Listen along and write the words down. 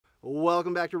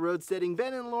Welcome back to Roadsteading.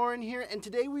 Ben and Lauren here, and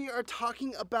today we are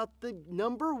talking about the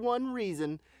number one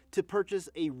reason to purchase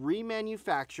a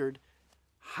remanufactured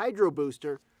hydro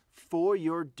booster for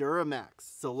your Duramax.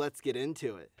 So let's get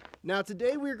into it. Now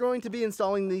today we're going to be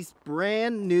installing these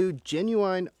brand new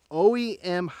genuine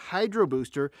OEM hydro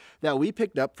booster that we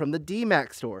picked up from the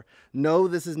D-Max store. No,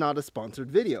 this is not a sponsored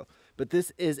video, but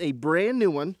this is a brand new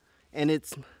one, and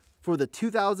it's for the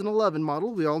 2011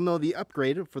 model. We all know the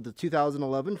upgrade for the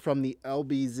 2011 from the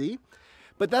LBZ.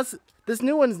 But this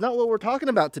new one is not what we're talking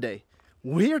about today.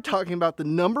 We are talking about the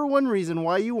number one reason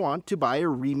why you want to buy a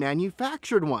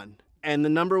remanufactured one. And the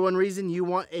number one reason you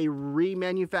want a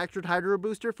remanufactured hydro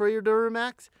booster for your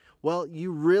Duramax? Well,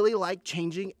 you really like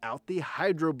changing out the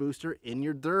hydro booster in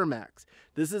your Duramax.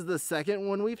 This is the second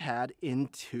one we've had in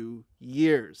 2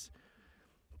 years.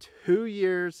 2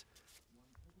 years,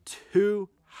 2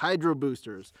 hydro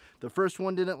boosters. The first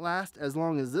one didn't last as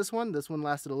long as this one. This one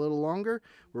lasted a little longer.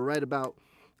 We're right about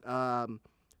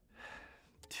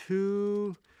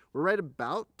 2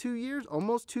 years,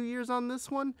 almost 2 years on this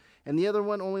one, and the other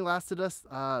one only lasted us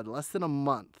less than a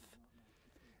month.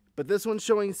 But this one's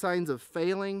showing signs of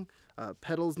failing.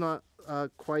 Pedal's not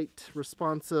quite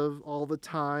responsive all the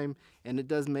time, and it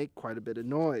does make quite a bit of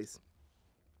noise.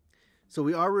 So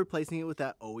we are replacing it with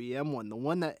that OEM one, the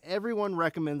one that everyone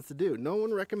recommends to do. No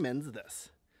one recommends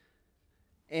this.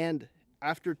 And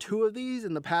after 2 of these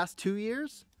in the past 2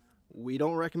 years, we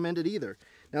don't recommend it either.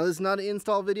 Now, this is not an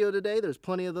install video today. There's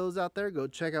plenty of those out there. Go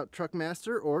check out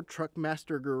Truckmaster or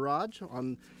Truckmaster Garage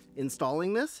on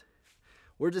installing this.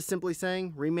 We're just simply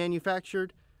saying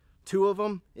remanufactured, 2 of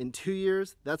them in 2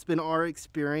 years. That's been our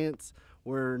experience.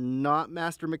 We're not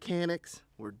master mechanics,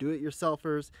 we're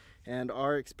do-it-yourselfers, and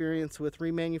our experience with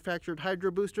remanufactured hydro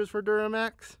boosters for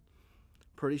Duramax,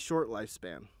 pretty short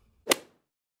lifespan.